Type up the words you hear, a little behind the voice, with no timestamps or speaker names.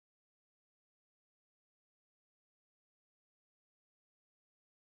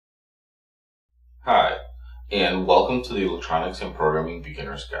Hi, and welcome to the Electronics and Programming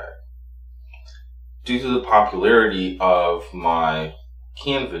Beginner's Guide. Due to the popularity of my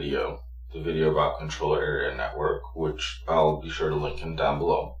CAN video, the video about controller area network, which I'll be sure to link in down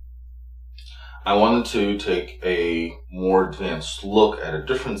below, I wanted to take a more advanced look at a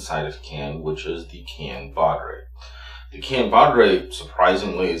different side of CAN, which is the CAN Baudrate. The CAN Baudrate,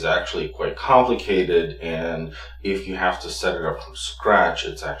 surprisingly, is actually quite complicated, and if you have to set it up from scratch,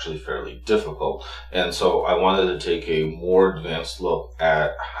 it's actually fairly difficult. And so I wanted to take a more advanced look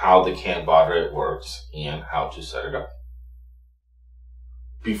at how the CAN Baudrate works and how to set it up.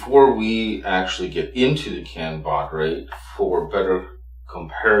 Before we actually get into the CAN Baudrate, for better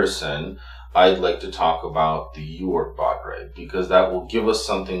comparison, I'd like to talk about the UART Baudrate, because that will give us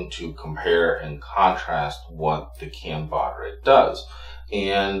something to compare and contrast what the CAN Baudrate does.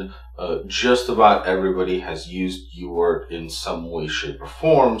 And just about everybody has used UART in some way, shape, or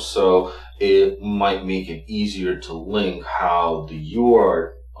form, so it might make it easier to link how the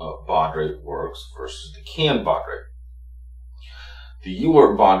UART Baudrate works versus the CAN Baudrate. The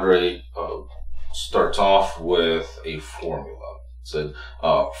UART Baudrate starts off with a formula. So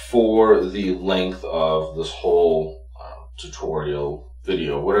for the length of this whole tutorial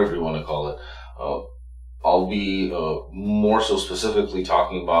video, whatever you want to call it, I'll be more so specifically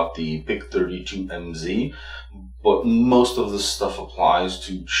talking about the PIC32MZ, but most of this stuff applies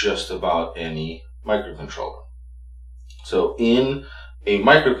to just about any microcontroller. So in a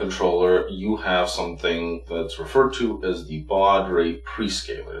microcontroller, you have something that's referred to as the baud rate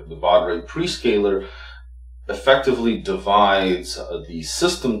prescaler. The baud rate prescaler effectively divides the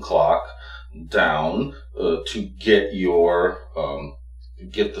system clock down to get your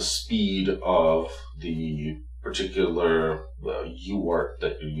get the speed of the particular UART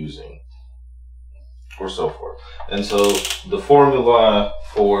that you're using, or so forth. And so the formula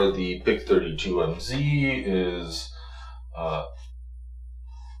for the PIC32MZ is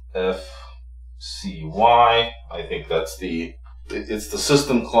FCY. I think that's it's the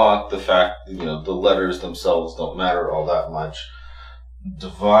system clock. The fact, the letters themselves don't matter all that much,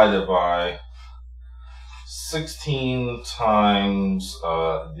 divided by 16 times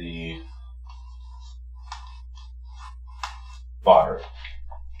the baud rate.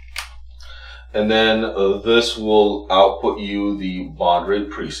 And then this will output you the baud rate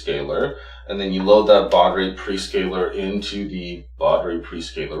prescaler, and then you load that baud rate prescaler into the baud rate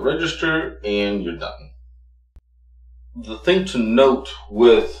prescaler register, and you're done. The thing to note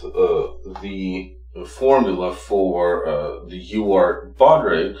with the formula for the UART baud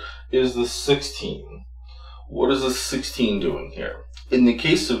rate is the 16. What is the 16 doing here? In the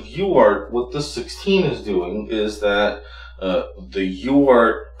case of UART, what the 16 is doing is that the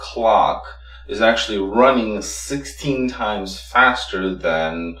UART clock is actually running 16 times faster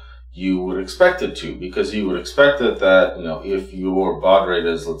than you would expect it to, because you would expect it that, if your baud rate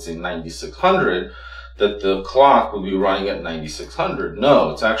is, let's say, 9600, that the clock will be running at 9600.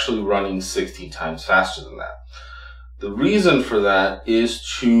 No, it's actually running 16 times faster than that. The reason for that is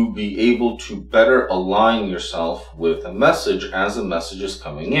to be able to better align yourself with a message as a message is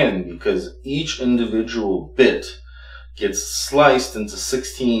coming in, because each individual bit gets sliced into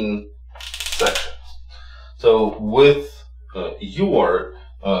 16 sections. So with UART,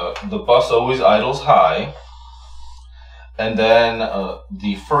 the bus always idles high, and then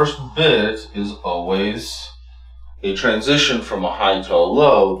the first bit is always a transition from a high to a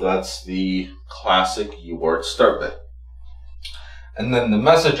low. That's the classic UART start bit. And then the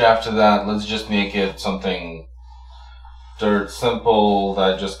message after that, let's just make it something dirt simple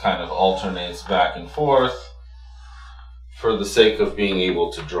that just kind of alternates back and forth for the sake of being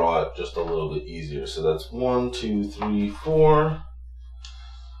able to draw it just a little bit easier. So that's 1, 2, 3, 4,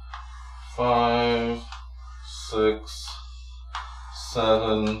 5, 6,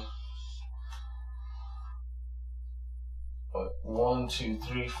 7, 1, 2,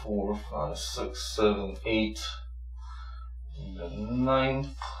 3, 4, 5, 6, 7, 8, the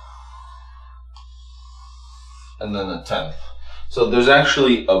 9th, and then the 10th. So there's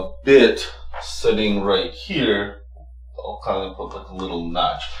actually a bit sitting right here. I'll kind of put like a little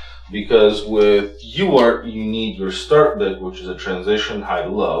notch, because with UART you need your start bit, which is a transition high to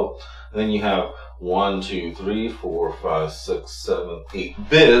low, and then you have 1, 2, 3, 4, 5, 6, 7, 8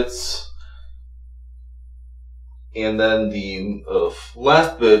 bits, and then the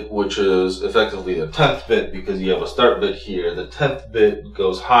last bit, which is effectively the 10th bit, because you have a start bit here. The 10th bit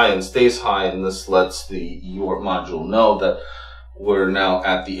goes high and stays high, and this lets the UART module know that we're now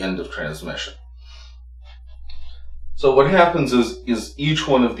at the end of transmission. So what happens is each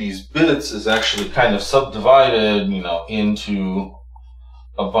one of these bits is actually kind of subdivided, into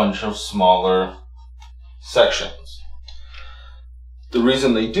a bunch of smaller sections. The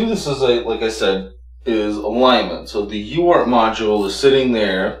reason they do this is, like I said, is alignment. So the UART module is sitting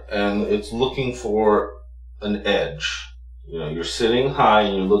there and it's looking for an edge. You know, you're sitting high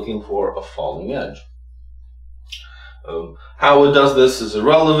and you're looking for a falling edge. How it does this is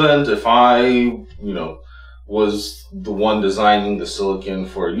irrelevant. If I, was the one designing the silicon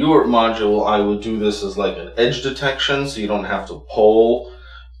for a UART module, I would do this as like an edge detection, so you don't have to poll,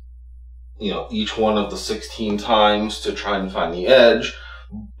 each one of the 16 times to try and find the edge.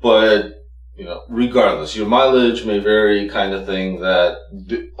 But, regardless, your mileage may vary, kind of thing, that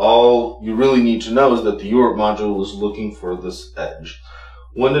all you really need to know is that the UART module is looking for this edge.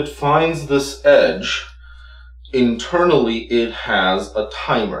 When it finds this edge, internally it has a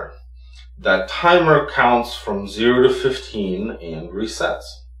timer. That timer counts from 0 to 15 and resets.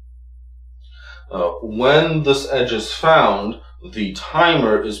 When this edge is found, the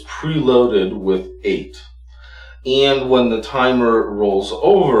timer is preloaded with 8. And when the timer rolls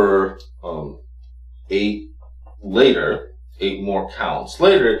over 8 more counts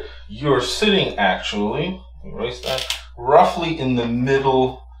later, you're sitting actually, erase that, roughly in the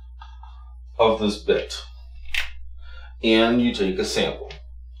middle of this bit. And you take a sample.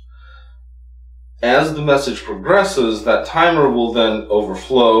 As the message progresses, that timer will then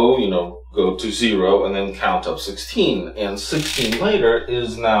overflow, go to 0 and then count up 16. And 16 later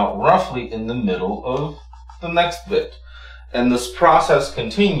is now roughly in the middle of the next bit. And this process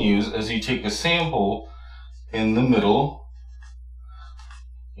continues as you take a sample in the middle,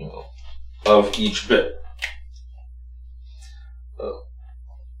 of each bit.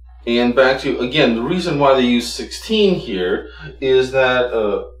 And back to, again, the reason why they use 16 here is that,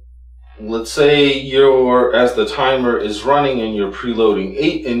 let's say as the timer is running and you're preloading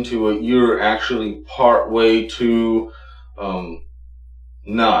 8 into it, you're actually part way to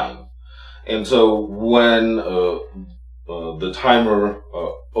 9. And so when the timer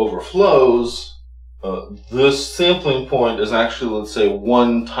overflows, this sampling point is actually, let's say,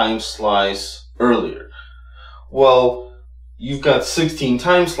 1 time slice earlier. Well, you've got 16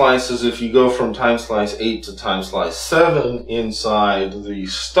 time slices. If you go from time slice 8 to time slice 7 inside the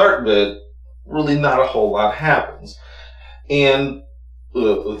start bit, really not a whole lot happens. And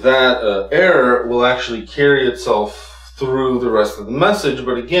that error will actually carry itself through the rest of the message.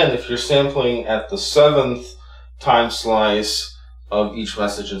 But again, if you're sampling at the 7th time slice of each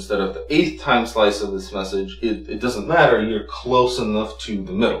message instead of the 8th time slice of this message, it doesn't matter. You're close enough to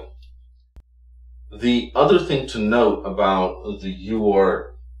the middle. The other thing to note about the UART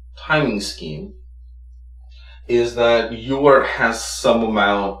timing scheme is that UART has some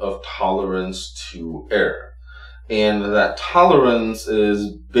amount of tolerance to error. And that tolerance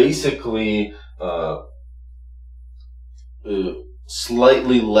is basically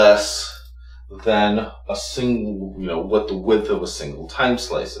slightly less than a single, what the width of a single time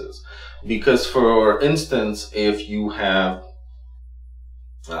slice is. Because, for instance, if you have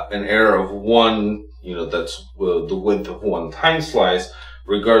an error of 1, that's the width of 1 time slice,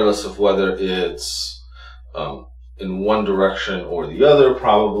 regardless of whether it's in one direction or the other,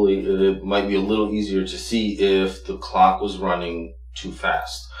 probably it might be a little easier to see if the clock was running too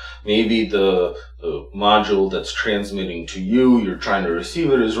fast. Maybe the module that's transmitting to you, you're trying to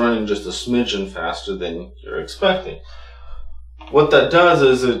receive it, is running just a smidgen faster than you're expecting. What that does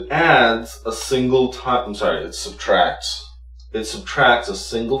is it adds a single time, it subtracts a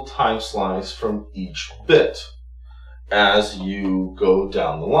single time slice from each bit as you go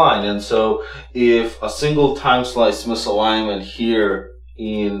down the line. And so if a single time slice misalignment here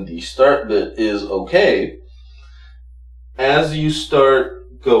in the start bit is okay, as you start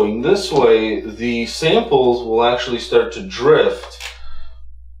going this way, the samples will actually start to drift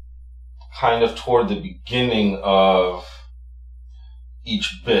kind of toward the beginning of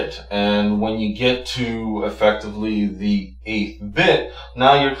each bit. And when you get to effectively the 8th bit,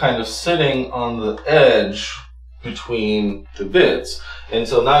 now you're kind of sitting on the edge between the bits. And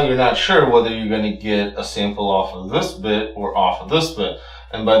so now you're not sure whether you're going to get a sample off of this bit or off of this bit.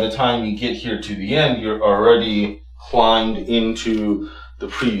 And by the time you get here to the end, you're already climbed into the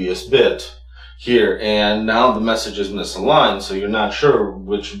previous bit here. And now the message is misaligned, so you're not sure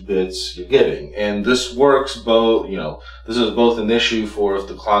which bits you're getting. And this works both, this is both an issue for if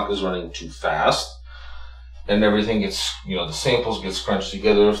the clock is running too fast and everything gets, the samples get scrunched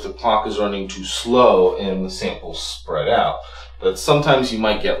together, if the clock is running too slow and the samples spread out. But sometimes you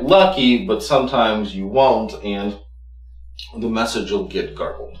might get lucky, but sometimes you won't, and the message will get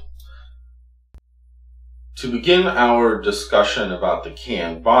garbled. To begin our discussion about the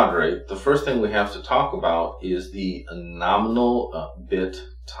CAN Baudrate, the first thing we have to talk about is the nominal bit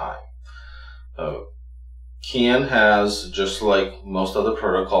time. CAN has, just like most other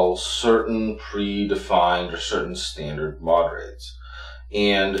protocols, certain predefined or certain standard baud rates.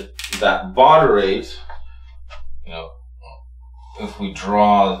 And that baud rate, you know, if we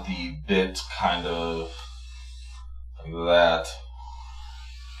draw the bit kind of like that,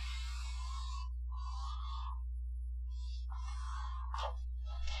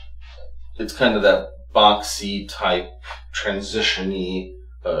 it's kind of that boxy type transition-y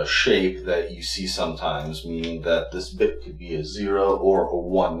shape that you see sometimes, meaning that this bit could be a 0 or a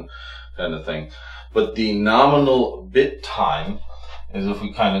 1 kind of thing. But the nominal bit time is, if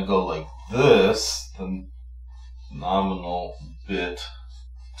we kind of go like this, the nominal bit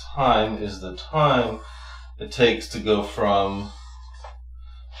time is the time it takes to go from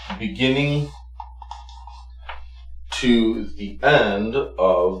beginning to the end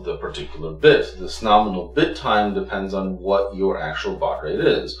of the particular bit. This nominal bit time depends on what your actual baud rate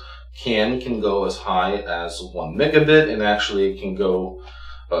is. CAN can go as high as 1 megabit, and actually it can go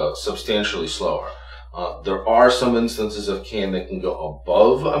substantially slower. There are some instances of CAN that can go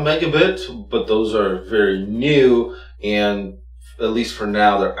above a megabit, but those are very new, and at least for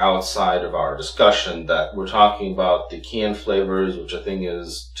now they're outside of our discussion. That we're talking about the CAN flavors, which I think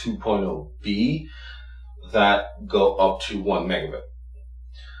is 2.0b, that go up to 1 megabit.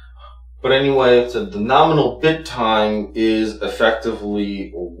 But anyway, so the nominal bit time is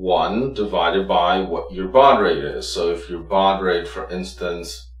effectively 1 divided by what your baud rate is. So if your baud rate, for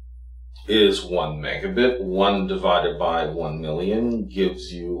instance, is 1 megabit, 1 divided by 1 million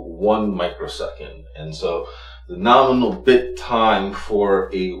gives you 1 microsecond. And so the nominal bit time for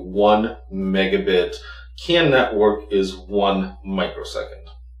a 1 megabit CAN network is 1 microsecond.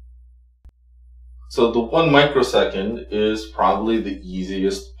 So the 1 microsecond is probably the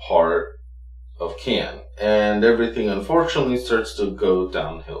easiest part of CAN, and everything unfortunately starts to go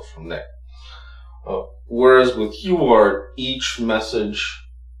downhill from there. Whereas with UART, each message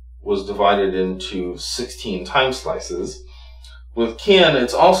was divided into 16 time slices. With CAN,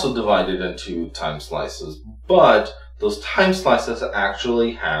 it's also divided into time slices, but those time slices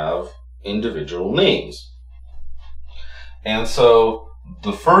actually have individual names. And so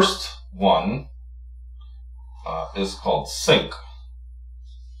the first one is called sync.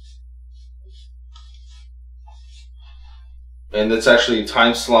 And it's actually,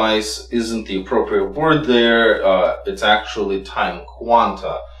 time slice isn't the appropriate word there. It's actually time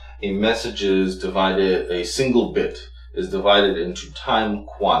quanta. A message is divided, a single bit is divided into time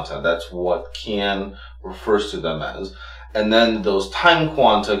quanta. That's what CAN refers to them as. And then those time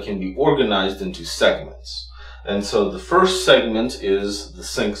quanta can be organized into segments. And so the first segment is the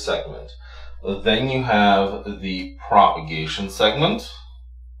sync segment. Then you have the propagation segment.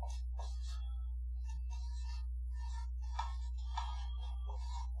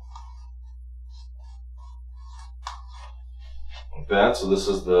 Like that. So this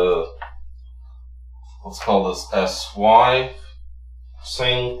is the, let's call this SY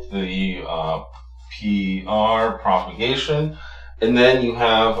sync, the PR propagation. And then you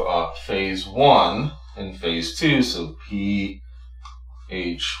have phase 1 and phase 2. So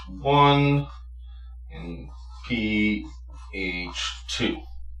PH1 and PH2.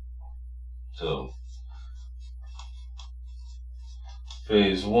 So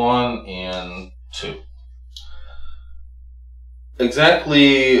phase 1 and 2.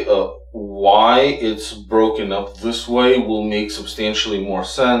 Exactly why it's broken up this way will make substantially more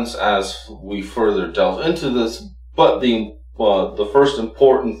sense as we further delve into this. But the first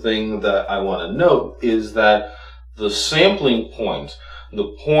important thing that I want to note is that the sampling point,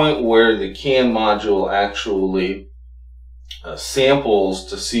 the point where the CAN module actually samples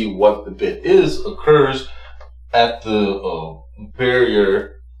to see what the bit is, occurs at the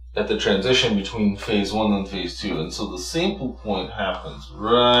barrier, at the transition between phase 1 and phase 2. And so the sample point happens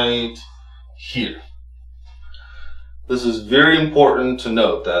right here. This is very important to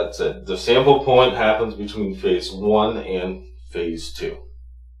note, that the sample point happens between phase 1 and phase 2.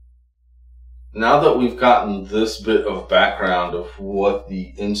 Now that we've gotten this bit of background of what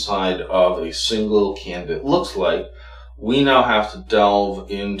the inside of a single CAN bit looks like, we now have to delve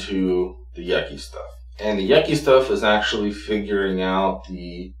into the yucky stuff. And the yucky stuff is actually figuring out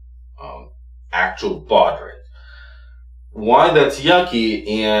the actual baud rate. Why that's yucky,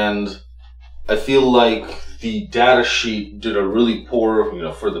 and I feel like the data sheet did a really poor,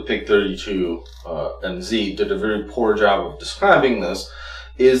 for the PIC32 MZ, did a very poor job of describing this,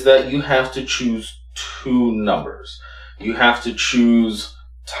 is that you have to choose two numbers. You have to choose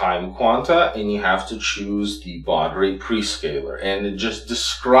time quanta, and you have to choose the baud rate prescaler. And it just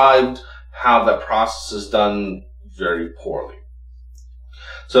described how that process is done very poorly.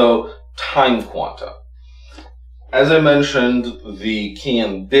 So, time quanta. as I mentioned, the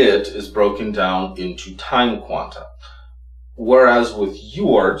CAN bit is broken down into time quanta. Whereas with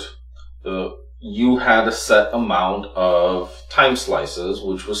UART, you had a set amount of time slices,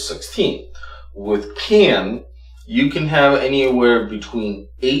 which was 16. With CAN, you can have anywhere between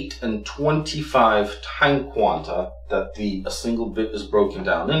 8 and 25 time quanta that a single bit is broken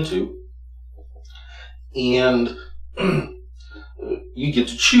down into. And you get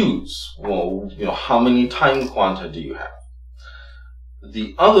to choose, well, how many time quanta do you have?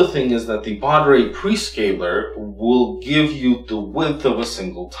 The other thing is that the baud rate prescaler will give you the width of a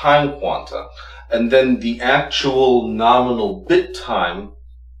single time quanta, and then the actual nominal bit time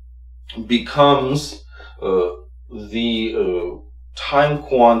becomes the time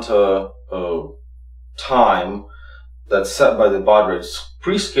quanta time that's set by the baud rate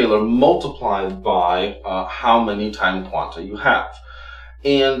prescaler multiplied by how many time quanta you have.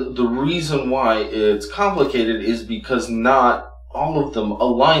 And the reason why it's complicated is because not all of them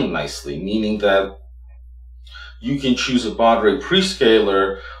align nicely, meaning that you can choose a baud rate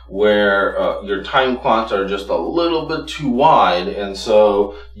prescaler where your time quanta are just a little bit too wide, and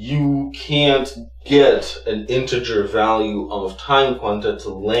so you can't get an integer value of time quanta to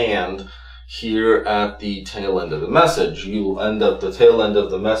land here at the tail end of the message. You'll end up, the tail end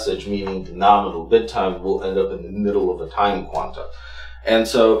of the message, meaning the nominal bit time, will end up in the middle of a time quanta. And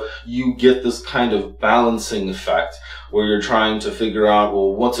so you get this kind of balancing effect where you're trying to figure out,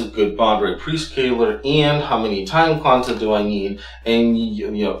 well, what's a good baud rate prescaler and how many time quanta do I need? And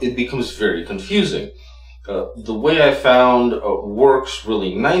it becomes very confusing. The way I found works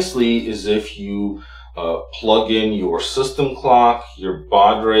really nicely is if you plug in your system clock, your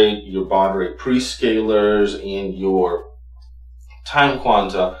baud rate prescalers, and your time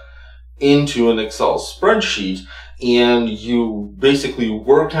quanta into an Excel spreadsheet, and you basically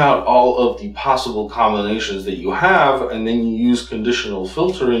work out all of the possible combinations that you have, and then you use conditional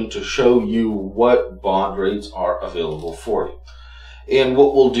filtering to show you what baud rates are available for you. And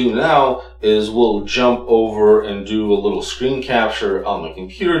what we'll do now is we'll jump over and do a little screen capture on the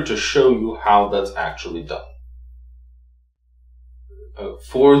computer to show you how that's actually done.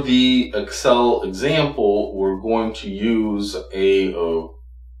 For the Excel example, we're going to use a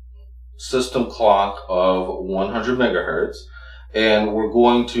system clock of 100 megahertz, and we're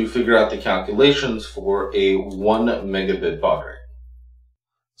going to figure out the calculations for a 1 megabit baud rate.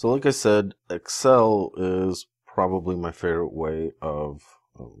 So like I said, Excel is probably my favorite way of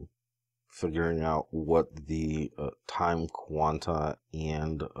figuring out what the time quanta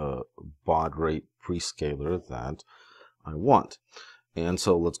and baud rate prescaler that I want. And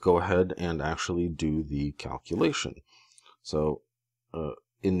so let's go ahead and actually do the calculation. So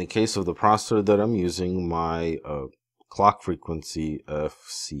in the case of the processor that I'm using, my clock frequency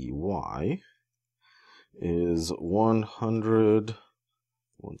FCY is 100,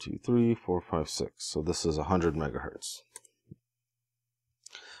 1, 2, 3, 4, 5, 6. So this is 100 megahertz.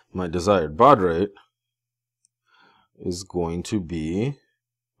 My desired baud rate is going to be,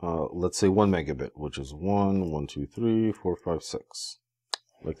 let's say 1 megabit, which is 1, 1, 2, 3, 4, 5, 6,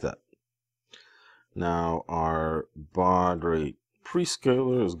 like that. Now our baud rate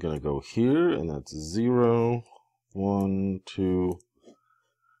prescaler is going to go here, and that's 0, 1, 2,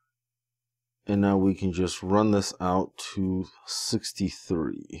 and now we can just run this out to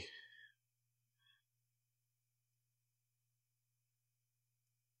 63.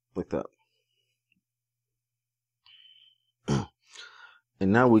 Like that.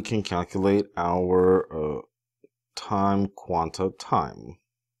 And now we can calculate our time quanta time.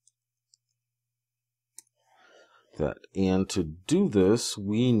 And to do this,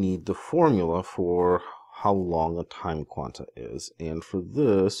 we need the formula for how long a time quanta is. And for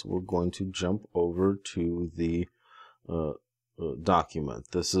this, we're going to jump over to the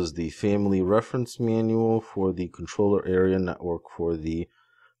document. This is the family reference manual for the controller area network for the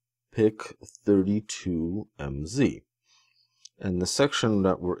PIC32MZ. And the section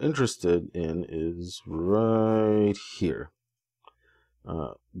that we're interested in is right here.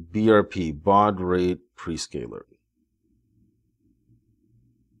 BRP, baud rate prescaler.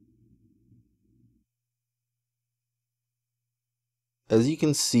 As you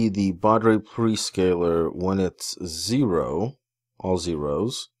can see, the baud rate prescaler, when it's 0, all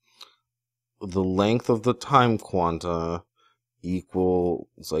zeros, the length of the time quanta equals,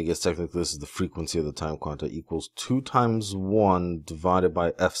 so I guess technically this is the frequency of the time quanta, equals 2 times 1 divided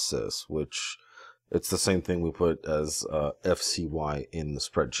by FSys, which it's the same thing we put as FCY in the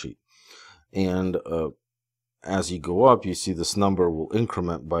spreadsheet. And as you go up, you see this number will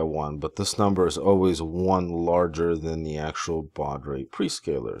increment by 1, but this number is always 1 larger than the actual baud rate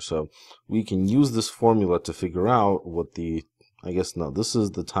prescalar. So we can use this formula to figure out what the, I guess, no, this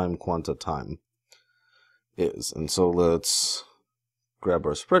is the time quanta time is. And so let's grab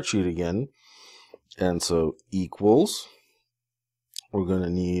our spreadsheet again. And so equals, we're going to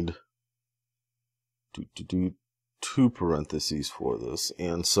need to do 2 parentheses for this.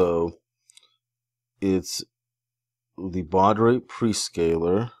 And so it's the baud rate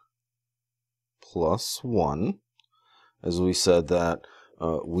prescalar plus 1. As we said that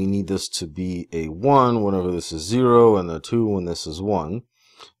we need this to be a 1 whenever this is 0 and a 2 when this is 1.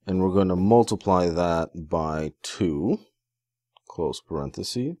 And we're going to multiply that by 2, close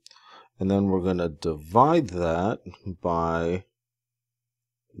parenthesis. And then we're going to divide that by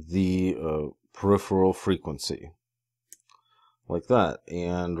the peripheral frequency, like that.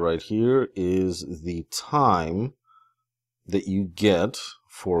 And right here is the time that you get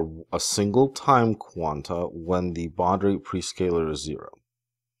for a single time quanta when the baud rate prescalar is 0.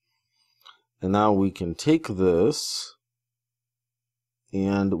 And now we can take this,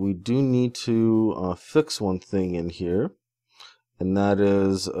 and we do need to fix one thing in here, and that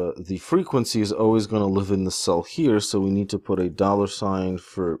is the frequency is always going to live in the cell here, so we need to put a $sign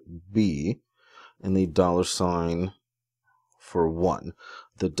for B and a $sign for 1.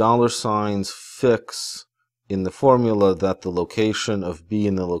 The $signs fix in the formula that the location of B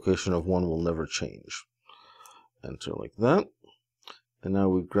and the location of 1 will never change. Enter like that. And now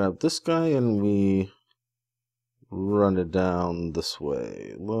we grab this guy and we run it down this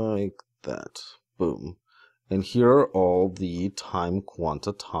way, like that. Boom. And here are all the time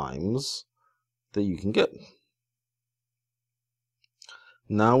quanta times that you can get.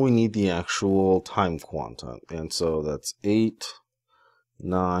 Now we need the actual time quanta. And so that's 8,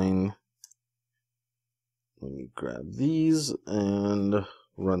 9. Let me grab these and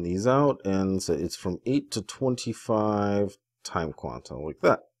run these out. And so it's from 8 to 25 time quanta, like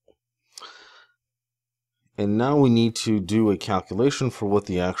that. And now we need to do a calculation for what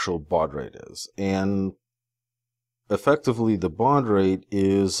the actual baud rate is. And effectively, the baud rate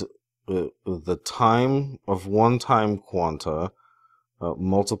is the time of one time quanta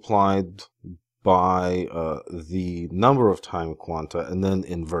multiplied by the number of time quanta and then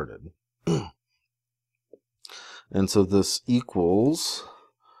inverted. And so this equals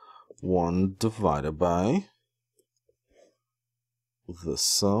 1 divided by the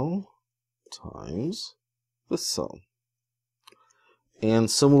cell times the cell.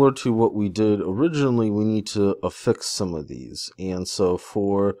 And similar to what we did originally, we need to affix some of these. And so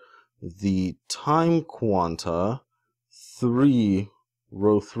for the time quanta,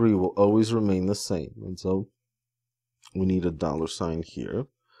 row 3 will always remain the same. And so we need a $sign here.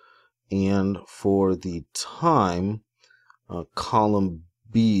 And for the time, column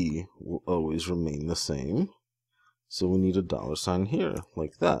B will always remain the same. So we need a $sign here,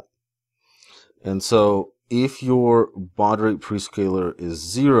 like that. And so if your baud rate prescalar is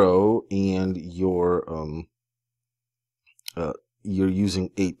 0 and you're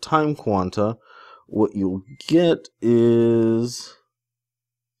using 8 time quanta, what you'll get is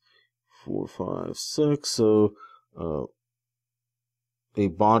 4, 5, 6. So a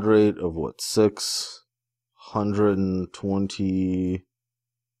baud rate of what?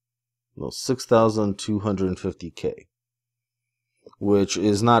 6,250K. Which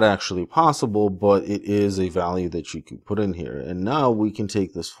is not actually possible, but it is a value that you can put in here. And now we can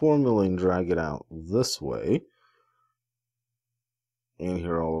take this formula and drag it out this way. And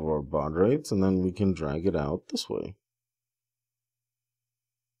here are all of our baud rates, and then we can drag it out this way.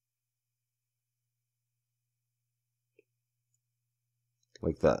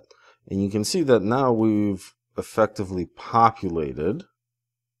 Like that. And you can see that now we've effectively populated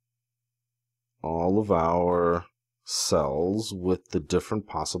all of our cells with the different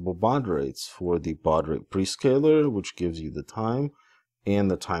possible baud rates for the baud rate prescalar, which gives you the time,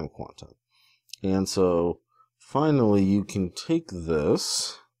 and the time quanta. And so finally you can take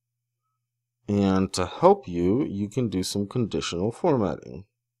this, and to help you, you can do some conditional formatting.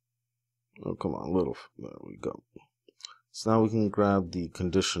 Oh, come on, there we go. So now we can grab the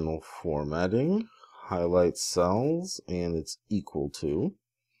conditional formatting, highlight cells, and it's equal to.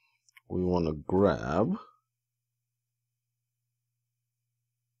 We want to grab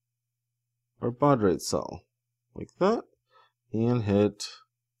our baud rate cell, like that, and hit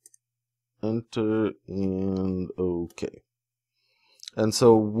enter and OK. And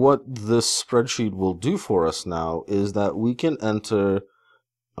so what this spreadsheet will do for us now is that we can enter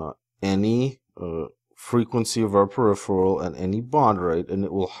any frequency of our peripheral and any baud rate, and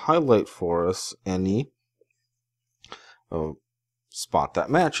it will highlight for us any spot that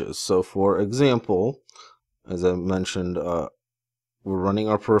matches. So for example, as I mentioned, we're running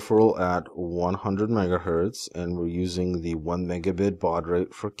our peripheral at 100 megahertz, and we're using the 1 megabit baud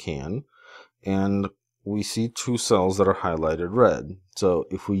rate for CAN, and we see two cells that are highlighted red. So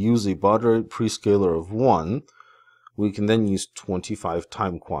if we use a baud rate prescaler of 1, we can then use 25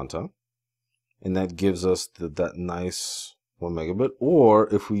 time quanta, and that gives us that nice 1 megabit. Or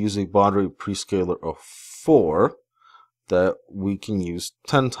if we use a baud rate prescaler of 4, that we can use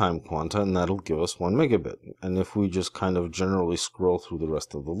 10 time quanta, and that'll give us 1 megabit. And if we just kind of generally scroll through the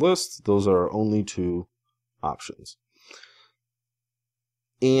rest of the list, those are our only two options.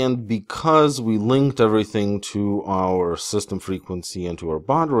 And because we linked everything to our system frequency and to our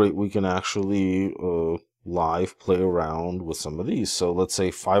baud rate, we can actually live play around with some of these. So let's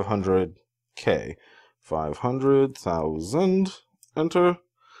say 500K, 500,000, enter.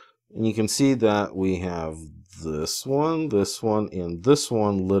 And you can see that we have this one, and this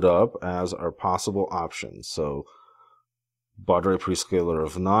one lit up as our possible options. So baud rate prescaler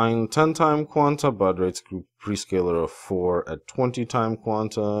of 9, 10 time quanta, baud rate prescaler of 4 at 20 time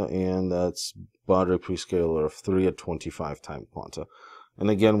quanta, and that's baud rate prescaler of 3 at 25 time quanta. And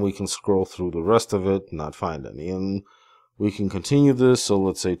again, we can scroll through the rest of it, not find any. And we can continue this. So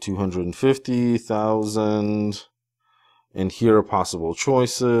let's say 250,000. And here are possible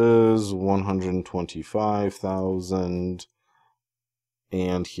choices, 125,000,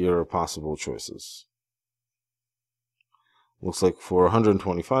 and here are possible choices. Looks like for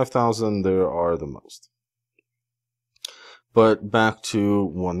 125,000, there are the most. But back to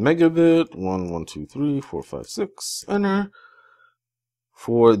 1 megabit, 1, 1, 2, 3, 4, 5, 6, enter.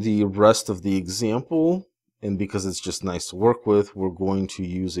 For the rest of the example, and because it's just nice to work with, we're going to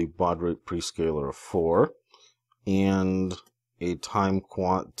use a baud rate prescaler of 4. And a 10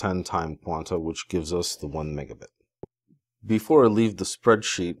 time quanta, which gives us the 1 megabit. Before I leave the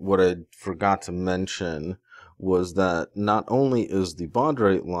spreadsheet, what I forgot to mention was that not only is the baud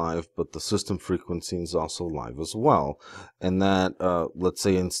rate live, but the system frequency is also live as well. And that, let's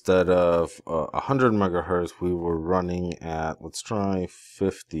say instead of 100 megahertz, we were running at, let's try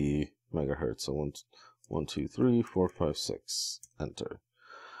 50 megahertz. So 1, 2, 3, 4, 5, 6, enter.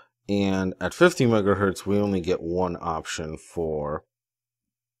 And at 50 megahertz, we only get one option for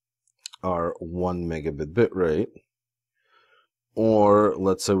our 1 megabit bit rate. Or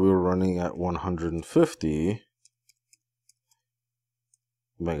let's say we were running at 150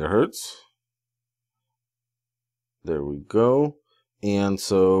 megahertz. There we go. And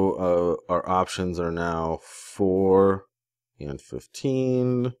so our options are now 4 and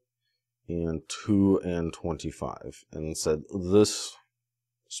 15 and 2 and 25. And said this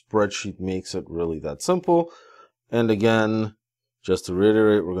spreadsheet makes it really that simple. And again, just to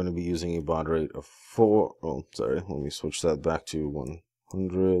reiterate, we're going to be using a baud rate of 4. Oh, sorry. Let me switch that back to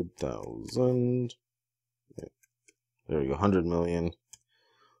 100,000. There we go, 100 million,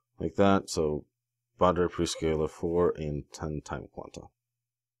 like that. So baud rate prescaler 4 and 10 time quanta.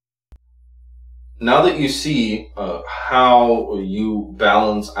 Now that you see how you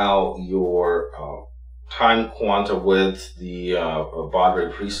balance out your time quanta with the baud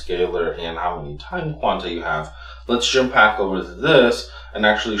rate prescaler and how many time quanta you have, let's jump back over to this and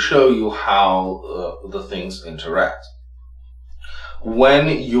actually show you how the things interact. When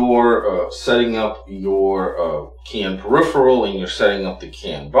you're setting up your CAN peripheral and you're setting up the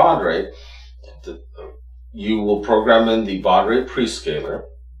CAN baud rate, you will program in the baud rate prescaler,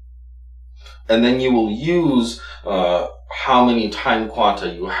 and then you will use how many time quanta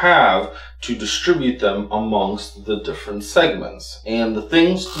you have to distribute them amongst the different segments. And the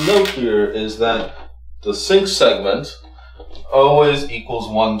things to note here is that the sync segment always equals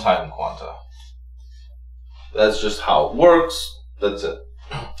 1 time quanta. That's just how it works. That's it.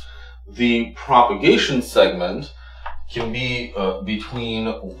 The propagation segment can be between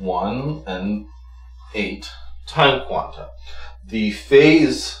 1 and 8 time quanta. The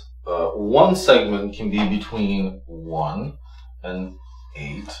phase 1 segment can be between 1 and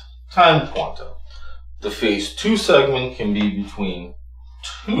 8 time quanta. The phase 2 segment can be between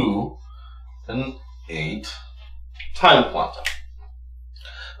 2 and 8 time quanta.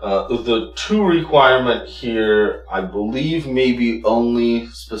 The 2 requirement here, I believe, may be only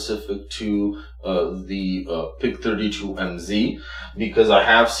specific to the PIC32MZ, because I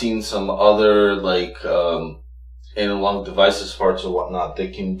have seen some other like analog devices parts or whatnot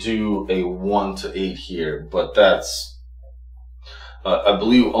that can do a 1 to 8 here, but that's I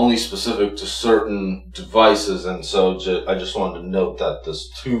believe only specific to certain devices, and so I just wanted to note that this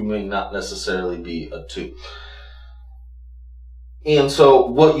 2 may not necessarily be a 2. And so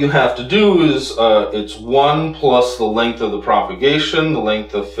what you have to do is it's 1 plus the length of the propagation, the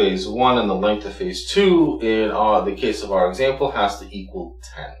length of phase 1, and the length of phase 2, in the case of our example, has to equal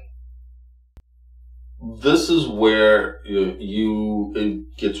 10. This is where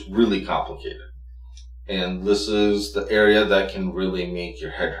it gets really complicated. And this is the area that can really make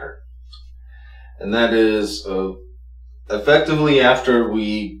your head hurt. And that is, effectively after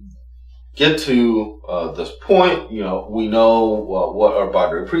we get to this point, we know what our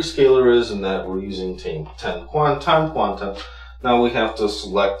Baudrate prescalar is, and that we're using time quanta. Now we have to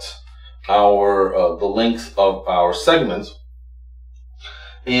select the length of our segment,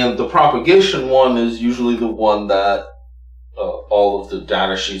 and the propagation one is usually the one that all of the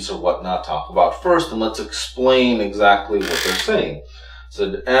data sheets or whatnot talk about first, and let's explain exactly what they're saying.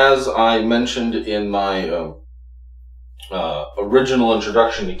 So as I mentioned in my original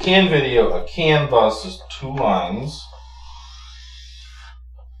introduction to CAN video, a CAN bus is 2 lines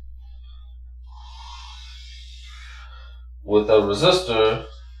with a resistor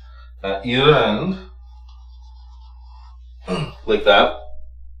at either end, like that,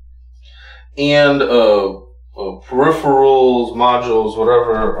 and peripherals, modules,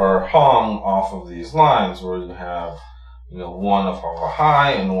 whatever, are hung off of these lines, where you have one off of a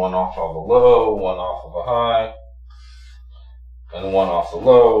high and one off of a low, one off of a high and one off the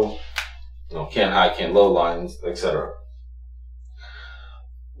low, CAN high, CAN low lines, etc.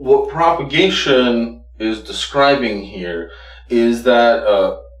 What propagation is describing here is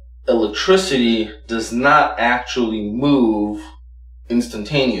that electricity does not actually move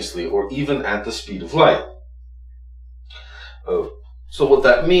instantaneously or even at the speed of light. So what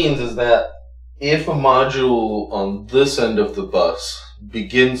that means is that if a module on this end of the bus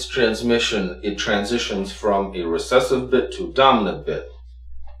begins transmission, it transitions from a recessive bit to a dominant bit.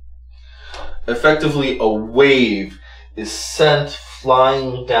 Effectively, a wave is sent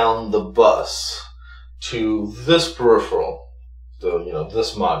flying down the bus to this peripheral,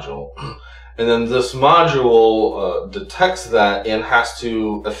 this module, and then this module detects that and has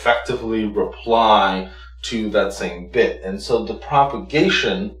to effectively reply to that same bit. And so the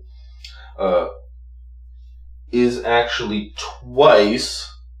propagation is actually twice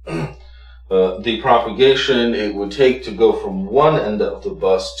the propagation it would take to go from one end of the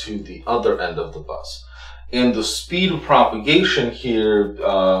bus to the other end of the bus. And the speed of propagation here,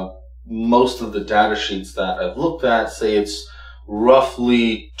 most of the data sheets that I've looked at say it's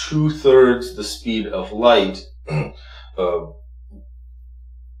roughly 2/3 the speed of light in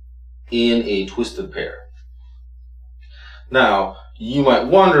a twisted pair. Now, you might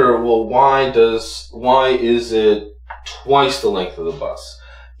wonder, well, why is it twice the length of the bus?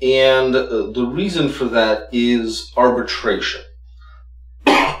 And the reason for that is arbitration.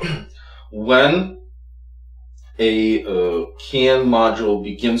 When a CAN module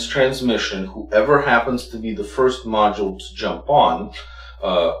begins transmission, whoever happens to be the first module to jump on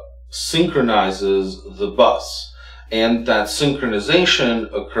synchronizes the bus. And that synchronization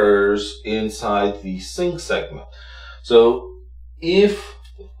occurs inside the sync segment. So if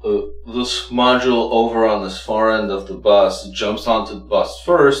this module over on this far end of the bus jumps onto the bus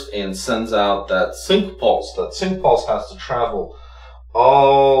first and sends out that sync pulse has to travel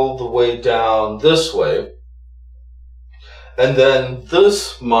all the way down this way. And then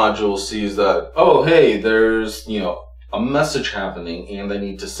this module sees that, oh, hey, there's, a message happening and I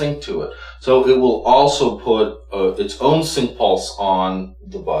need to sync to it. So it will also put its own sync pulse on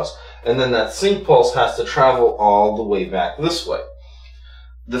the bus. And then that sync pulse has to travel all the way back this way.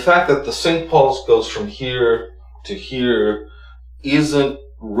 The fact that the sync pulse goes from here to here isn't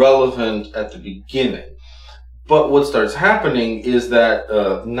relevant at the beginning. But what starts happening is that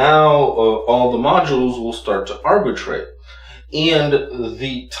now all the modules will start to arbitrate. And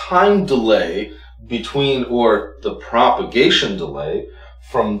the time delay between, or the propagation delay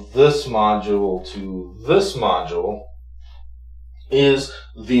from this module to this module, is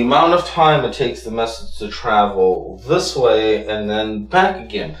the amount of time it takes the message to travel this way and then back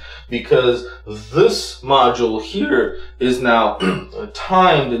again. Because this module here is now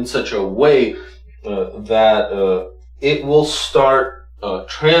timed in such a way that it will start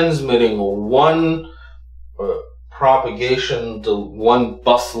transmitting one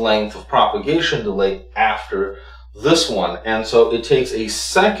bus length of propagation delay after this one. And so it takes a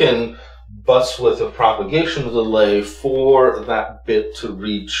second bus width of propagation delay for that bit to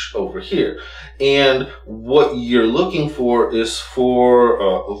reach over here. And what you're looking for is for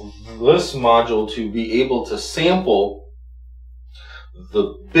this module to be able to sample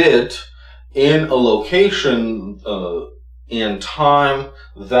the bit in a location in time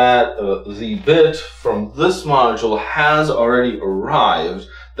that the bit from this module has already arrived,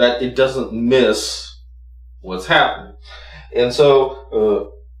 that it doesn't miss what's happening. And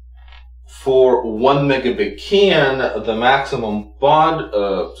so for 1 megabit CAN, the maximum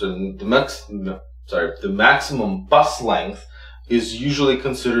the maximum bus length is usually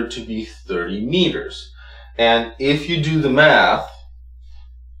considered to be 30 meters. And if you do the math,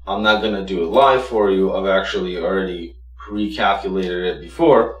 I'm not going to do it live for you, I've actually already recalculated it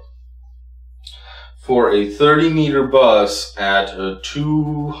before. For a 30-meter bus at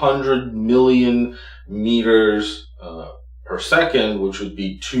 200 million meters per second, which would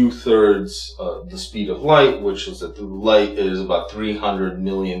be 2/3 the speed of light, which is that the light is about 300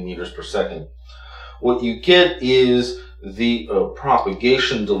 million meters per second. What you get is the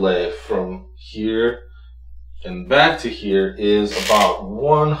propagation delay from here and back to here is about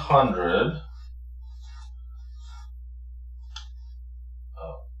 100.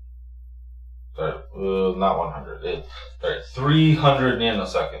 Not 100. 300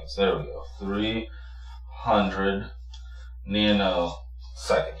 nanoseconds. There we go. 300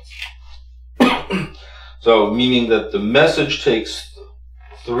 nanoseconds. So, meaning that the message takes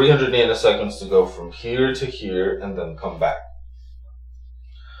 300 nanoseconds to go from here to here and then come back.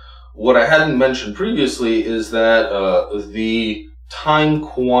 What I hadn't mentioned previously is that the time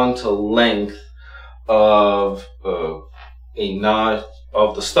quanta length of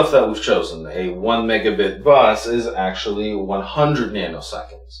of the stuff that we've chosen, a 1 megabit bus, is actually 100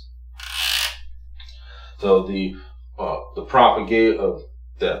 nanoseconds. So the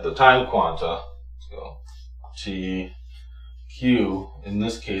time quanta, so TQ in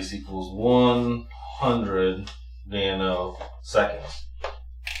this case equals 100 nanoseconds.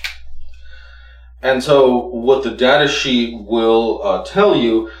 And so what the data sheet will tell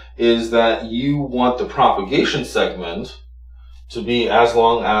you is that you want the propagation segment to be as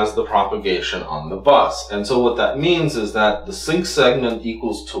long as the propagation on the bus. And so what that means is that the sync segment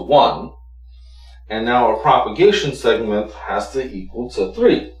equals to 1, and now our propagation segment has to equal to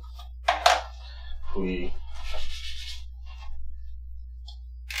 3.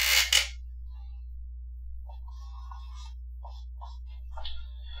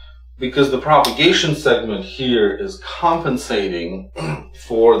 Because the propagation segment here is compensating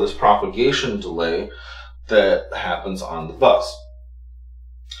for this propagation delay that happens on the bus.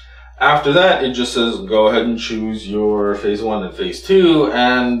 After that, it just says go ahead and choose your phase 1 and phase 2,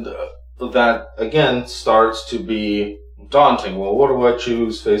 and that again starts to be daunting. Well, what do I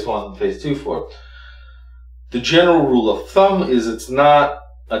choose phase 1 and phase 2 for? The general rule of thumb is it's not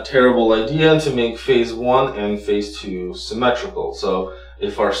a terrible idea to make phase 1 and phase 2 symmetrical. So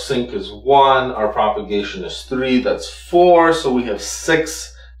if our sync is 1, our propagation is 3, that's 4, so we have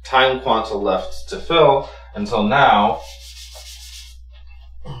 6 time quanta left to fill. Until now,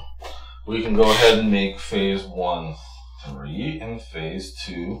 we can go ahead and make phase 1 3 and phase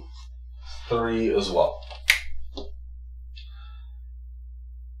 2 3 as well.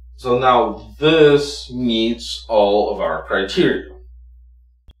 So now this meets all of our criteria.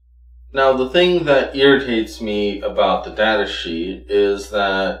 Now the thing that irritates me about the data sheet is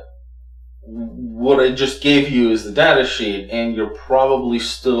that what I just gave you is the data sheet, and you're probably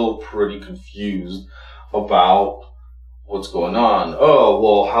still pretty confused about what's going on. Oh,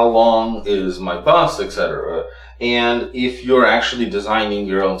 well, how long is my bus, etc. And if you're actually designing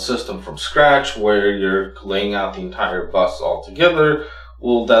your own system from scratch where you're laying out the entire bus all together,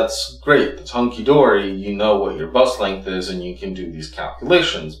 well, that's great. That's hunky-dory. You know what your bus length is and you can do these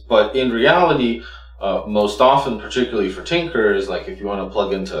calculations. But in reality, most often, particularly for tinkers, like if you want to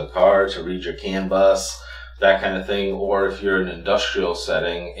plug into a car to read your CAN bus, that kind of thing, or if you're in an industrial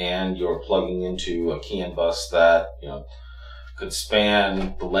setting and you're plugging into a CAN bus that, could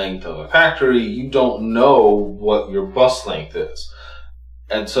span the length of a factory, you don't know what your bus length is.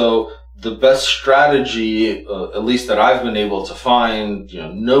 And so the best strategy, at least that I've been able to find,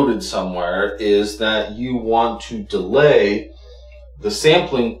 noted somewhere, is that you want to delay the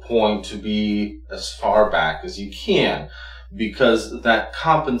sampling point to be as far back as you can, because that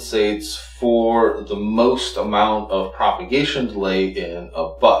compensates for the most amount of propagation delay in a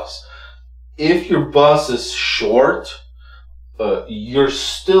bus. If your bus is short, you're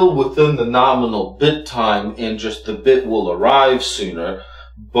still within the nominal bit time and just the bit will arrive sooner,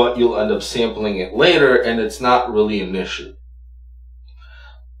 but you'll end up sampling it later and it's not really an issue.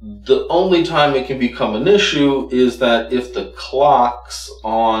 The only time it can become an issue is that if the clocks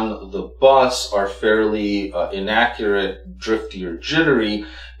on the bus are fairly inaccurate, drifty, or jittery,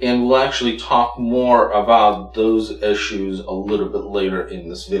 and we'll actually talk more about those issues a little bit later in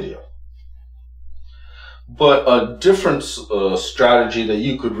this video. But a different strategy that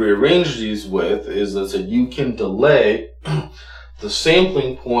you could rearrange these with is that you can delay the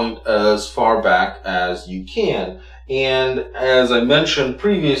sampling point as far back as you can. And as I mentioned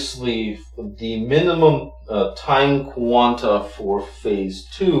previously, the minimum time quanta for phase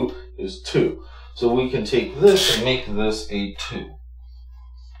 2 is 2. So we can take this and make this a 2.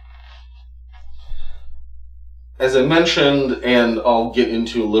 As I mentioned, and I'll get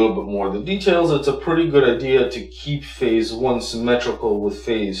into a little bit more of the details, it's a pretty good idea to keep phase 1 symmetrical with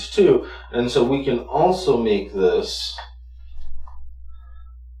phase 2. And so we can also make this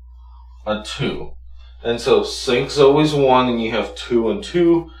a 2. And so sync's always 1, and you have 2 and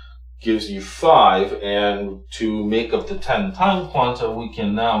 2 gives you 5. And to make up the 10 time quanta, we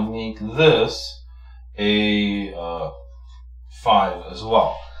can now make this a 5 as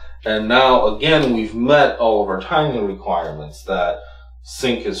well. And now, again, we've met all of our timing requirements, that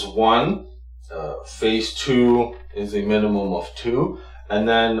sync is 1, phase 2 is a minimum of 2, and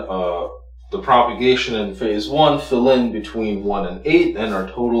then the propagation in phase 1 fill in between 1 and 8, and our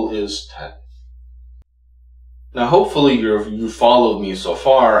total is 10. Now, hopefully you followed me so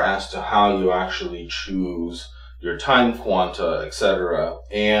far as to how you actually choose your time quanta, etc.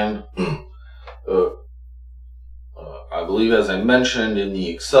 And I believe, as I mentioned in the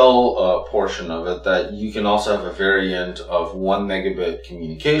Excel portion of it, that you can also have a variant of 1 megabit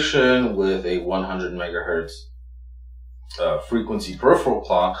communication with a 100 megahertz frequency peripheral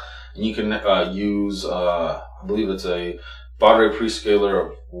clock. And you can use, I believe it's a Baudrate prescaler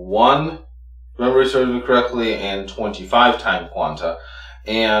of 1, memory serves me correctly, and 25 time quanta.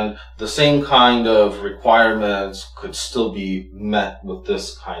 And the same kind of requirements could still be met with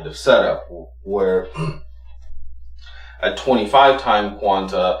this kind of setup, where at 25 time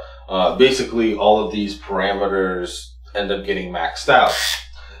quanta, basically all of these parameters end up getting maxed out.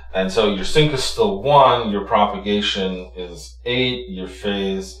 And so your sync is still 1, your propagation is 8, your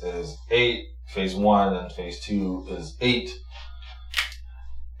phase is 8, phase 1 and phase 2 is 8.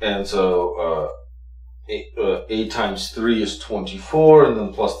 And so 8 times 3 is 24, and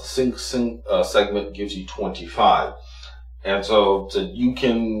then plus the sync segment gives you 25. And so you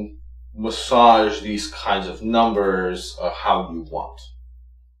can massage these kinds of numbers how you want.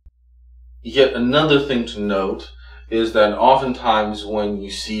 Yet another thing to note is that oftentimes when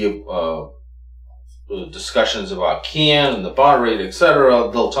you see discussions about CAN and the baud rate, etc.,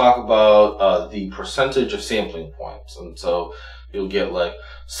 they'll talk about the percentage of sampling points. And so you'll get like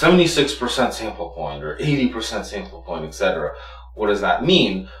 76% sample point or 80% sample point, etc. What does that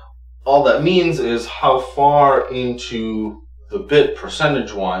mean? All that means is how far into the bit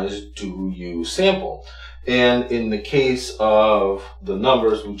percentage-wise do you sample. And in the case of the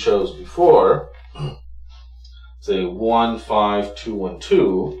numbers we chose before, say 1, 5, 2, and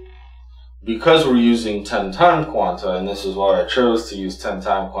 2, because we're using 10 time quanta, and this is why I chose to use 10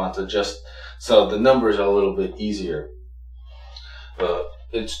 time quanta, just so the numbers are a little bit easier.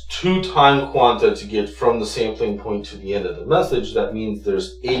 It's 2 time quanta to get from the sampling point to the end of the message. That means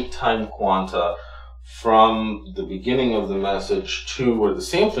there's 8 time quanta from the beginning of the message to where the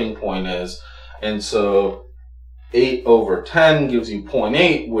sampling point is. And so 8 over 10 gives you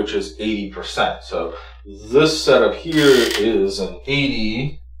 0.8, which is 80%. So this setup here is an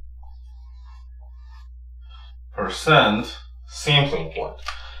 80% sampling point.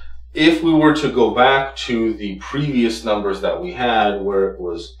 If we were to go back to the previous numbers that we had, where it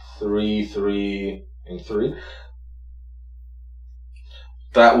was 3, 3, and 3,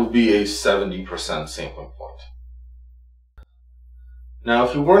 that would be a 70% sampling point. Now,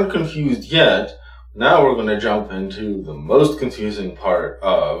 if you weren't confused yet, now we're going to jump into the most confusing part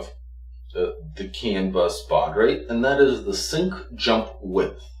of the CAN bus baud rate, and that is the sync jump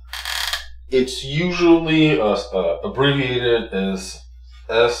width. It's usually abbreviated as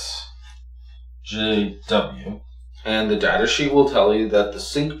SJW, and the data sheet will tell you that the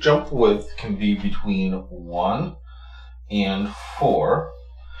sync jump width can be between 1 and 4,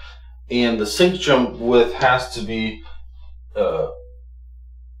 and the sync jump width has to be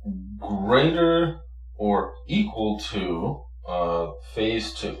greater or equal to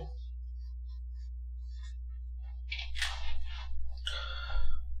phase 2.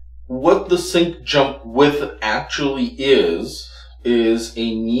 What the sync jump width actually is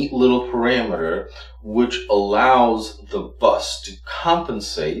a neat little parameter which allows the bus to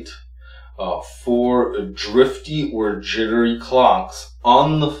compensate for drifty or jittery clocks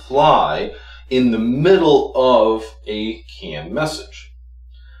on the fly in the middle of a CAN message.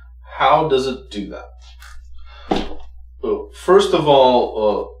 How does it do that? First of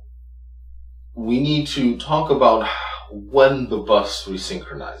all, we need to talk about when the bus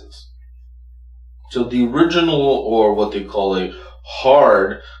resynchronizes. So the original, or what they call a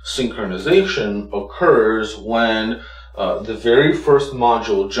hard synchronization, occurs when the very first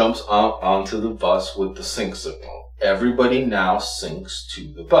module jumps out onto the bus with the sync signal. Everybody now syncs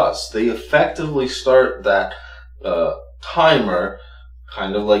to the bus. They effectively start that timer,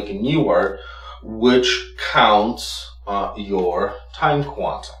 kind of like in UART, which counts your time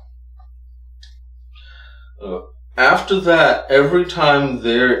quanta. After that, every time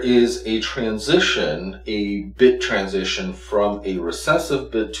there is a transition, a bit transition from a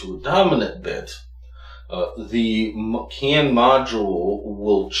recessive bit to a dominant bit, the CAN module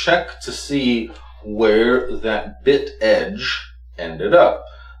will check to see where that bit edge ended up.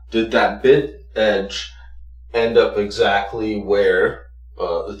 Did that bit edge end up exactly where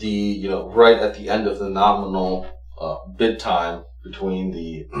right at the end of the nominal bit time between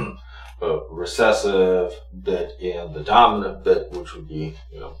the recessive bit and the dominant bit, which would be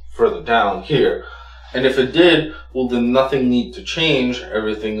further down here? And if it did, well, then nothing needs to change.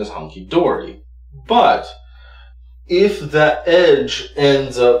 Everything is hunky-dory. But if that edge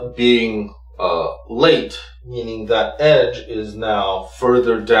ends up being late, meaning that edge is now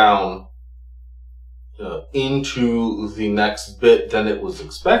further down into the next bit than it was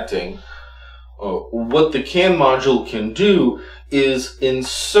expecting, what the CAN module can do is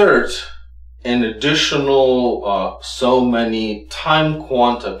insert an additional so many time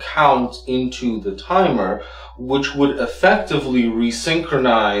quanta counts into the timer, which would effectively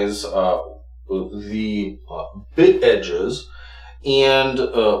resynchronize the bit edges and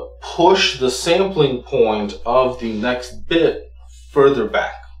push the sampling point of the next bit further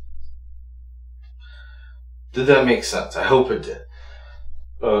back. Did that make sense? I hope it did.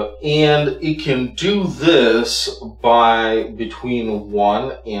 And it can do this by between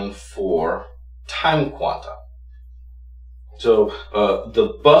 1 and 4 time quanta. So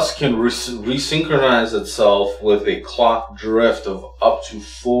the bus can resynchronize itself with a clock drift of up to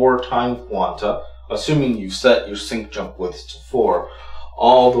 4 time quanta, assuming you set your sync jump width to 4,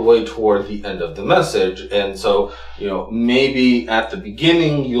 all the way toward the end of the message. And so, maybe at the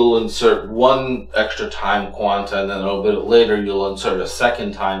beginning you'll insert 1 extra time quanta, and then a little bit later you'll insert a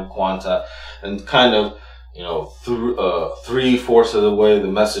second time quanta, and kind of, through 3/4 of the way the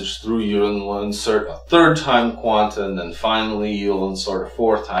message through, you'll insert a 3rd time quanta, and then finally you'll insert a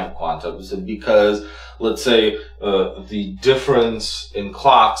 4th time quanta. Because let's say the difference in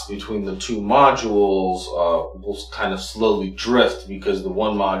clocks between the 2 modules will kind of slowly drift, because the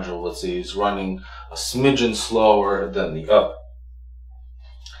one module, let's say, is running a smidgen slower than the other.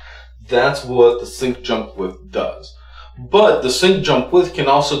 That's what the sync jump width does. But the sync jump width can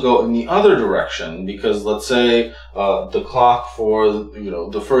also go in the other direction, because let's say the clock for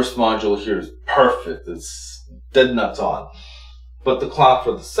the first module here is perfect, it's dead nuts on. But the clock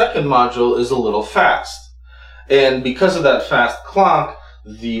for the second module is a little fast. And because of that fast clock,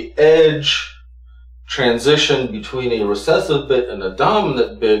 the edge transition between a recessive bit and a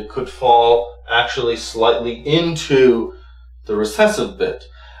dominant bit could fall actually slightly into the recessive bit.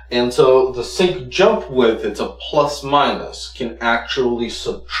 And so the sync jump width, it's a plus minus, can actually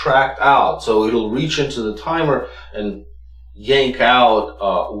subtract out. So it'll reach into the timer and yank out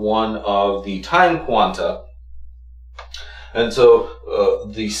one of the time quanta. And so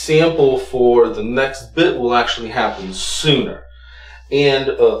the sample for the next bit will actually happen sooner. And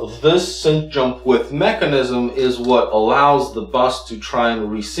this sync jump width mechanism is what allows the bus to try and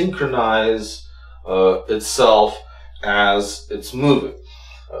resynchronize itself as it's moving.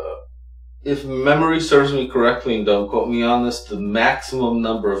 If memory serves me correctly, and don't quote me on this, the maximum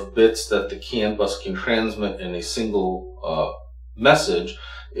number of bits that the CAN bus can transmit in a single message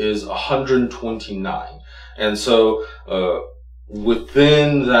is 129. And so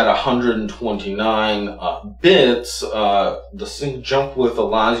within that 129 bits, the sync jump width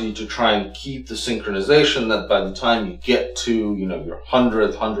allows you to try and keep the synchronization that by the time you get to your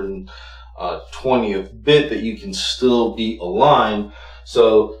 100th, 120th bit, that you can still be aligned.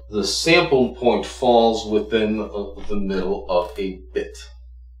 So the sample point falls within the middle of a bit.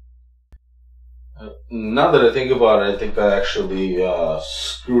 Now that I think about it, I think I actually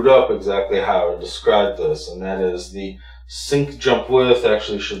screwed up exactly how I described this, and that is the sync jump width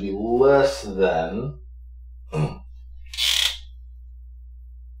actually should be less than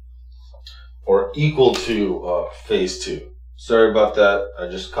or equal to phase 2. Sorry about that, I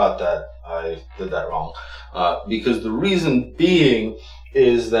just caught that. I did that wrong. Because the reason being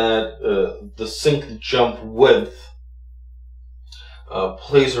is that the sync jump width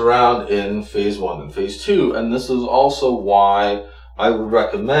plays around in phase 1 and phase 2, and this is also why I would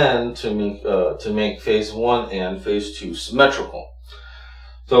recommend to make phase 1 and phase 2 symmetrical.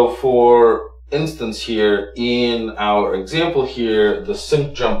 So for instance here, in our example here, the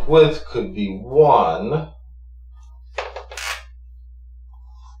sync jump width could be 1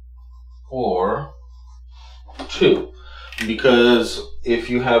 or 2. Because if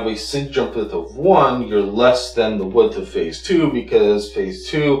you have a sync jump width of 1, you're less than the width of phase 2, because phase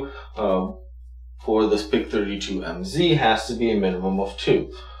 2 for this PIC32MZ has to be a minimum of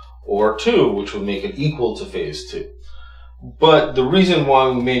 2, or 2, which would make it equal to phase 2. But the reason why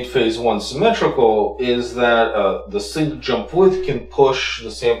we made phase 1 symmetrical is that the sync jump width can push the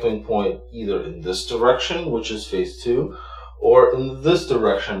sampling point either in this direction, which is phase 2, or in this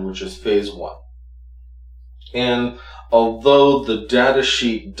direction, which is phase 1. And although the data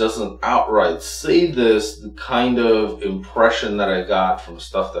sheet doesn't outright say this, the kind of impression that I got from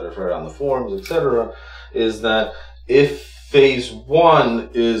stuff that I've read on the forums, etc., is that if phase 1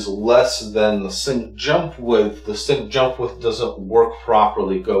 is less than the sync jump width doesn't work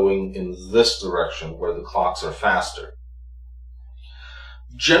properly going in this direction where the clocks are faster.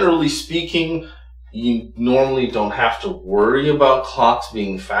 Generally speaking, you normally don't have to worry about clocks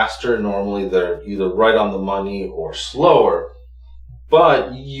being faster. Normally they're either right on the money or slower.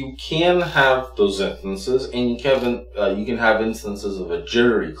 But you can have those instances, and you can have instances of a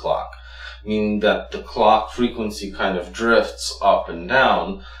jittery clock, meaning that the clock frequency kind of drifts up and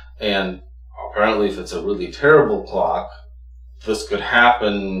down. And apparently if it's a really terrible clock, this could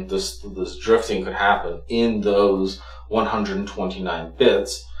happen, this drifting could happen in those 129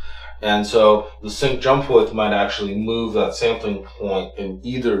 bits. And so the sync jump width might actually move that sampling point in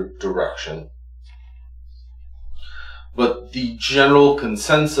either direction. But the general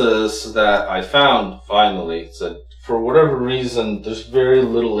consensus that I found finally is that for whatever reason, there's very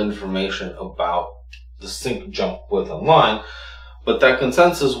little information about the sync jump width online. But that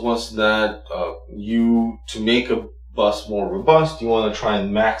consensus was that to make a bus more robust, you want to try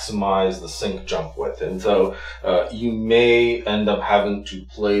and maximize the sync jump width. And so you may end up having to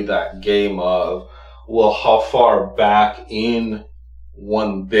play that game of, well, how far back in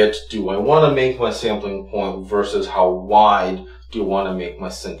 1 bit do I want to make my sampling point versus how wide do I want to make my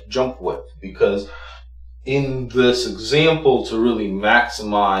sync jump width? Because in this example, to really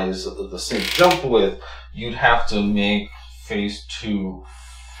maximize the sync jump width, you'd have to make phase 2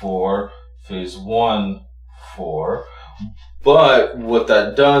 4, phase 1 4, but what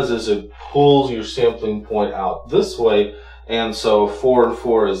that does is it pulls your sampling point out this way, and so 4 and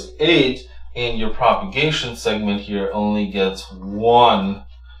 4 is 8, and your propagation segment here only gets 1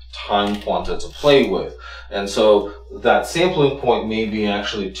 time quanta to play with. And so that sampling point may be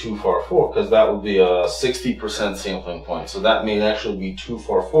actually too far forward, because that would be a 60% sampling point, so that may actually be too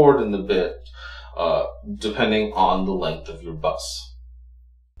far forward in the bit, depending on the length of your bus.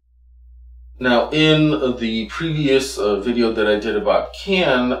 Now, in the previous video that I did about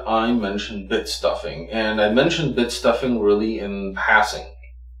CAN, I mentioned bit stuffing, and I mentioned bit stuffing really in passing.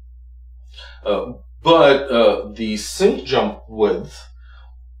 But the sync jump width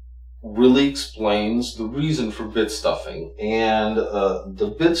really explains the reason for bit stuffing, and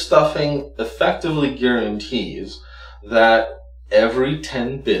the bit stuffing effectively guarantees that every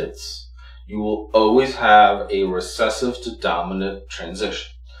 10 bits you will always have a recessive to dominant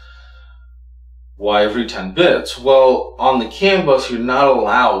transition. Why every 10 bits? Well, on the CAN bus, you're not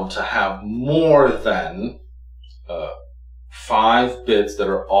allowed to have more than 5 bits that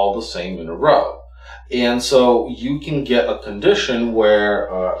are all the same in a row. And so you can get a condition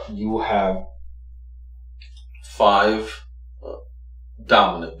where you have 5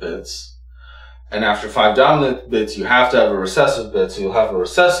 dominant bits, and after 5 dominant bits, you have to have a recessive bit. So you'll have a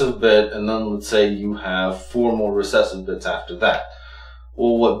recessive bit, and then let's say you have 4 more recessive bits after that.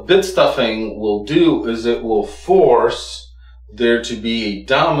 Well, what bit stuffing will do is it will force there to be a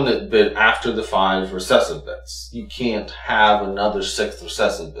dominant bit after the 5 recessive bits. You can't have another 6th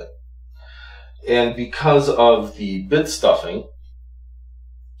recessive bit. And because of the bit stuffing,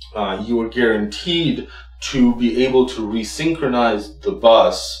 you are guaranteed to be able to resynchronize the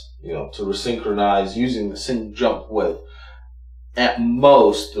bus, to resynchronize using the sync jump width, at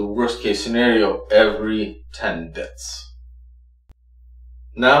most, the worst case scenario, every 10 bits.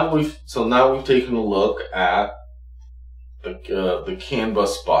 Now we've taken a look at the CAN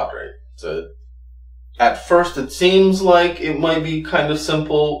bus baud rate. So at first it seems like it might be kind of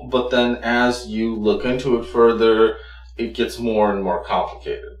simple, but then as you look into it further, it gets more and more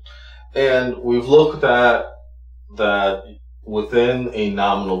complicated. And we've looked at that within a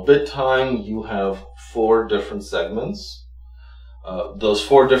nominal bit time, you have 4 different segments. Those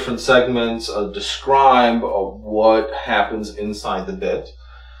 4 different segments describe what happens inside the bit.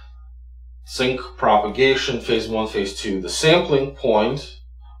 Sync, propagation, phase 1, phase 2. The sampling point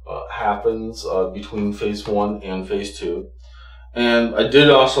happens between phase 1 and phase 2. And I did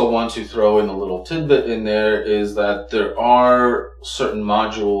also want to throw in a little tidbit in there, is that there are certain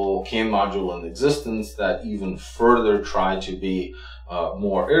CAN module in existence that even further try to be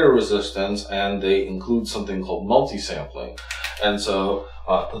more error resistant, and they include something called multi-sampling. And so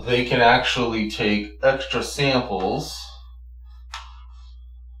they can actually take extra samples,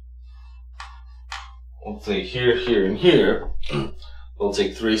 let's say here, here, and here. They'll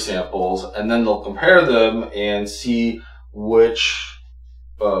take 3 samples, and then they'll compare them and see which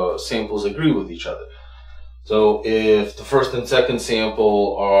samples agree with each other. So if the first and second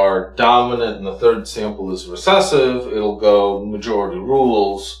sample are dominant and the third sample is recessive, it'll go majority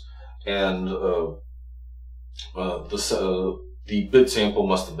rules, and the bit sample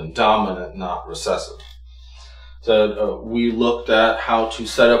must have been dominant, not recessive. So we looked at how to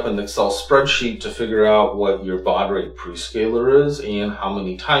set up an Excel spreadsheet to figure out what your baud rate prescaler is and how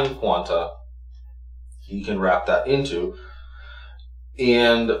many time quanta you can wrap that into,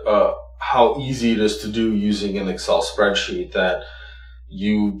 and how easy it is to do using an Excel spreadsheet. That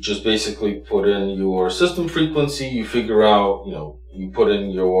you just basically put in your system frequency, you figure out, you put in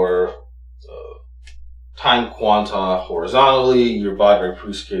your time quanta horizontally, your baud rate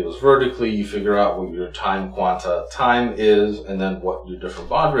prescalers vertically, you figure out what your time quanta time is, and then what your different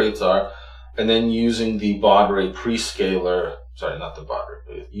baud rates are, and then using the baud rate prescaler, sorry, not the baud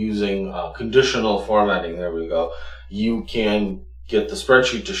rate, but using conditional formatting, there we go, you can get the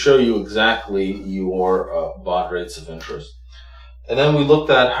spreadsheet to show you exactly your baud rates of interest. And then we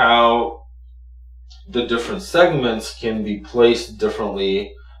looked at how the different segments can be placed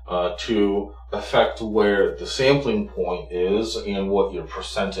differently to affect where the sampling point is and what your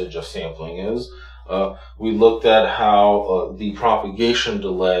percentage of sampling is. We looked at how the propagation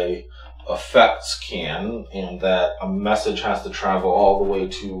delay affects CAN, and that a message has to travel all the way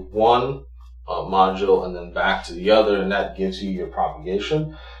to one module and then back to the other, and that gives you your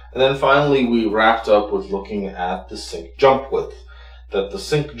propagation. And then finally we wrapped up with looking at the sync jump width. That the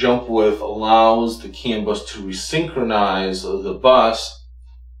sync jump width allows the CAN bus to resynchronize the bus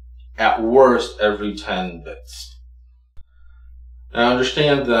at worst every 10 bits. Now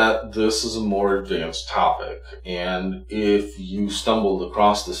understand that this is a more advanced topic, and if you stumbled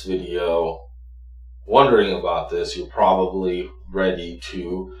across this video wondering about this, you're probably ready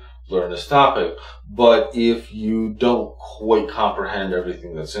to learn this topic. But if you don't quite comprehend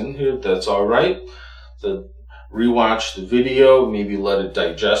everything that's in here, that's all right. So rewatch the video, maybe let it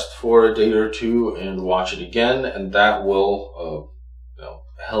digest for a day or two and watch it again, and that will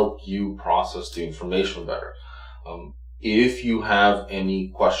help you process the information better. If you have any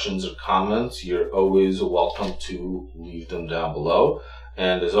questions or comments, you're always welcome to leave them down below.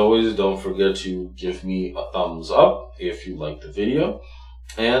 And as always, don't forget to give me a thumbs up if you like the video.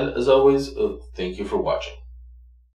 And as always, thank you for watching.